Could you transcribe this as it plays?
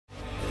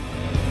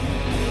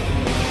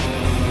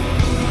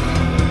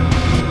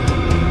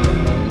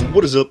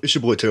What is up? It's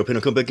your boy Terrapin.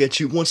 I'll come back at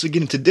you once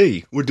again.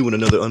 Today we're doing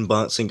another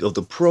unboxing of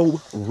the Pro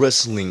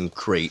Wrestling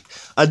crate.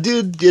 I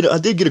did get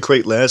a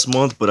crate last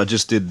month, but I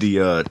just did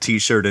the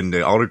t-shirt and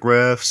the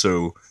autograph,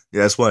 so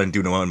yeah, that's why I didn't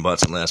do no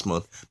unboxing last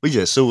month. But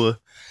yeah, so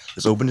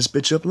let's open this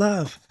bitch up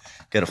live.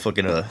 Gotta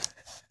fucking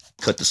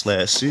cut this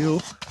last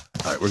seal.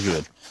 All right, we're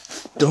good.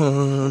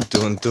 Dun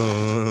dun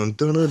dun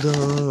dun dun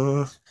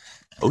dun.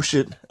 Oh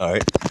shit.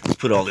 Alright. Let's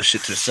put all this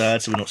shit to the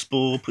side so we don't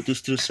spoil. Put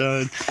this to the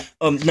side.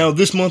 Now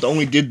this month I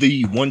only did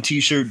the one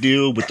t-shirt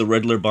deal with the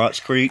regular box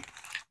crate.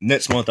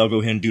 Next month I'll go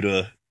ahead and do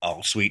the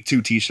sweet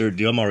 2 t-shirt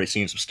deal. I'm already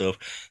seeing some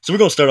stuff. So we're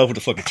gonna start off with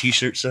the fucking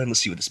t-shirt side.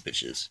 Let's see what this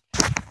bitch is.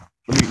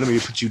 Let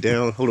me put you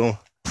down. Hold on.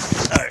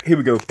 Alright, here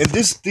we go. And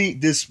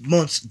this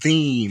month's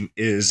theme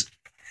is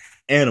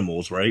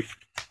animals, right?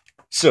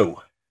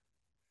 So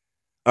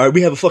alright,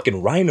 we have a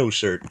fucking rhino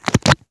shirt.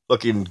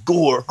 Fucking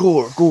gore.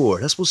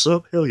 That's what's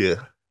up. Hell yeah.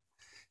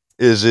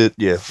 Is it?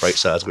 Yeah, right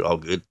sides. We're all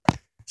good.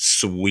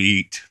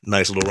 Sweet.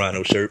 Nice little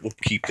rhino shirt. We'll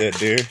keep that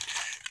there.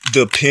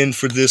 The pin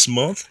for this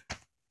month.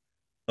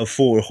 A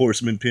 4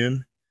 horseman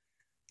pin.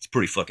 It's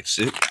pretty fucking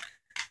sick.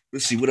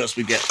 Let's see what else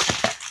we got.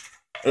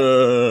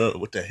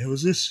 What the hell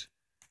is this?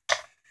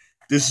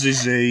 This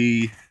is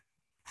a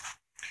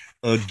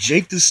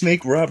Jake the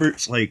Snake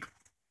Roberts, like,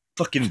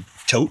 fucking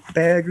tote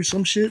bag or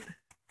some shit.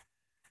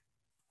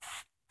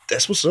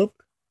 That's what's up.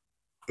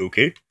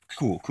 Okay.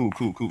 Cool.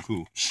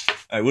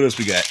 Alright, what else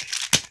we got?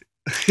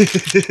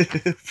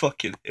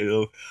 Fucking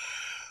hell.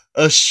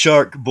 A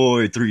Shark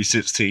Boy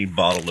 316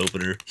 bottle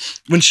opener.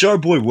 When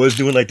Shark Boy was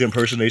doing like the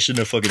impersonation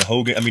of fucking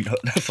Hogan,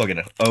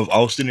 of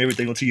Austin and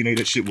everything on TNA,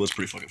 that shit was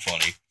pretty fucking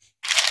funny.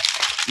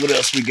 What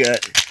else we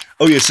got?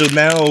 Oh yeah, so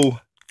now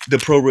the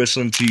Pro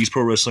Wrestling Tees,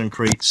 Pro Wrestling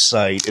Crate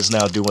site is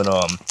now doing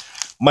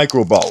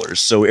micro ballers.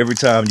 So every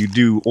time you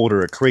do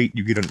order a crate,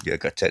 you get a, yeah, I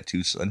got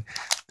tattoos, son.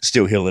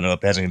 Still healing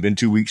up, hasn't even been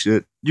 2 weeks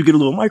yet. You get a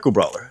little micro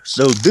brawler.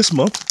 So this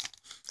month,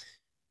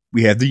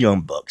 we have the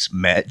Young Bucks,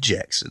 Matt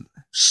Jackson.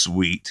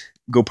 Sweet.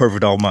 Go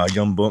perfect all my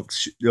Young Buck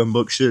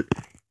shit.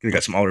 I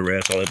got some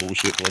autographs, all that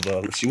bullshit.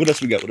 Let's see, what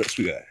else we got?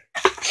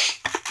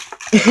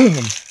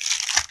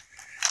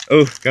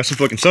 Oh, got some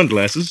fucking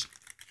sunglasses.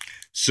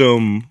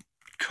 Some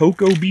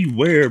Coco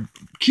Beware.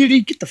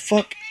 Kitty, get the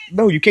fuck.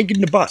 No, you can't get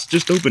in the box.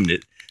 Just opened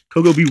it.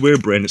 Coco Beware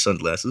branded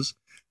sunglasses.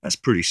 That's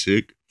pretty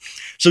sick.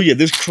 So yeah,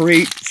 this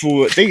crate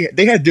for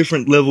they had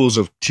different levels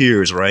of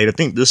tiers, right? I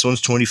think this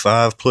one's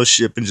 25 plus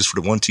shipping just for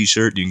the 1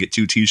 t-shirt. You can get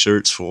 2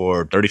 t-shirts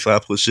for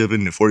 35 plus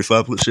shipping and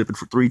 45 plus shipping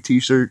for 3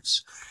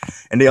 t-shirts.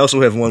 And they also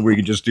have one where you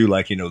can just do,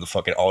 like, you know, the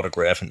fucking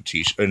autograph and the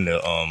t-shirt and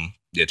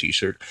the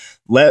t-shirt.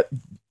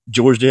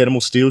 George the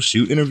Animal Steel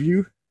shoot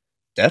interview.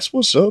 That's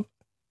what's up.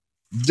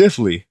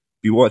 Definitely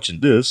be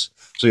watching this.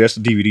 So yeah, that's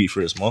the DVD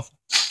for this month.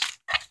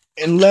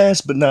 And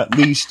last but not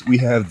least, we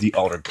have the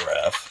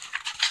autograph.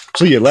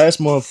 So yeah, last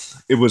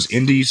month it was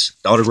Indies.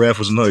 The autograph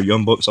was another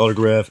Young Bucks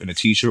autograph, and the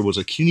t-shirt was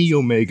a Kenny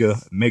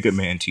Omega Mega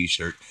Man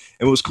t-shirt.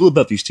 And what's cool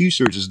about these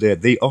t-shirts is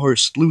that they are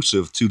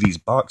exclusive to these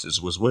boxes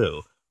as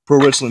well. Pro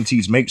Wrestling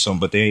Tees make some,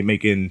 but they ain't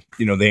making,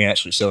 you know, they ain't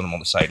actually selling them on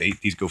the site.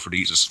 These go for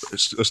these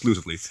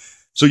exclusively.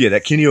 So yeah,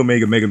 that Kenny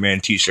Omega Mega Man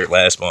t-shirt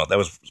last month, that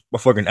was my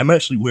fucking, I'm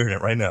actually wearing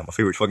it right now. My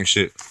favorite fucking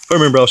shit. If I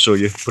remember, I'll show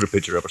you. Put a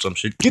picture up or some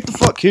shit. Get the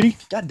fuck, kitty.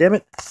 God damn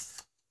it.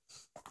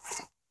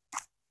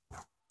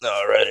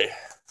 Alrighty.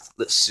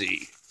 Let's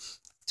see.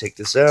 Take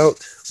this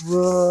out.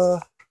 Oh,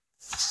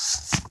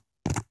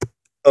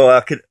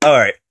 I could. All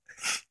right.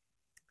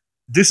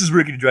 This is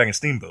Ricky the Dragon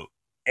Steamboat.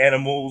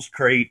 Animals,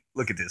 crate.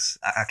 Look at this.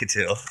 I could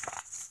tell.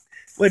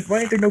 Wait,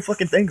 why ain't there no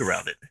fucking thing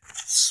around it?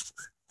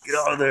 Get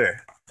out of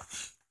there.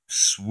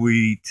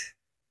 Sweet.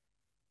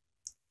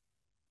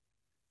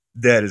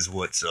 That is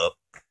what's up.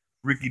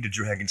 Ricky the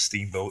Dragon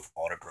Steamboat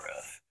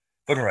autograph.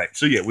 Fucking right.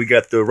 So yeah, we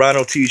got the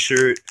Rhino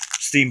t-shirt,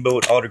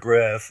 Steamboat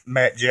autograph,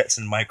 Matt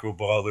Jackson micro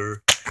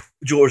baller,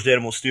 George the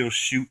Animal Steel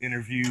shoot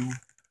interview,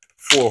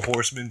 4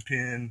 horseman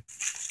pin,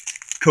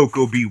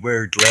 Coco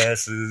Beware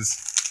glasses,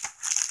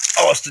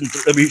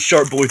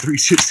 Shark Boy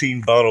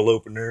 316 bottle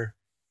opener,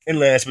 and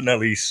last but not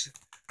least,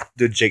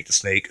 the Jake the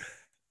Snake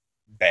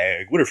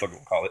bag, whatever the fuck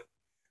we'll call it.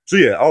 So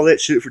yeah, all that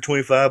shit for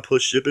 25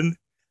 plus shipping.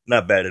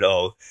 Not bad at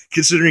all.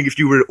 Considering if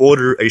you were to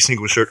order a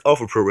single shirt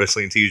off of Pro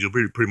Wrestling Tees, you'll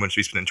pretty much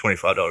be spending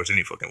 $25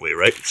 any fucking way,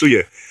 right? So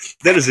yeah,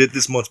 that is it.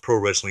 This month's Pro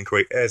Wrestling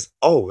Crate, as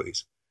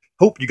always.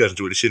 Hope you guys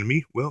enjoyed the shit of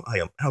me. Well, I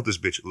am out this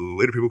bitch.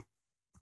 Later, people.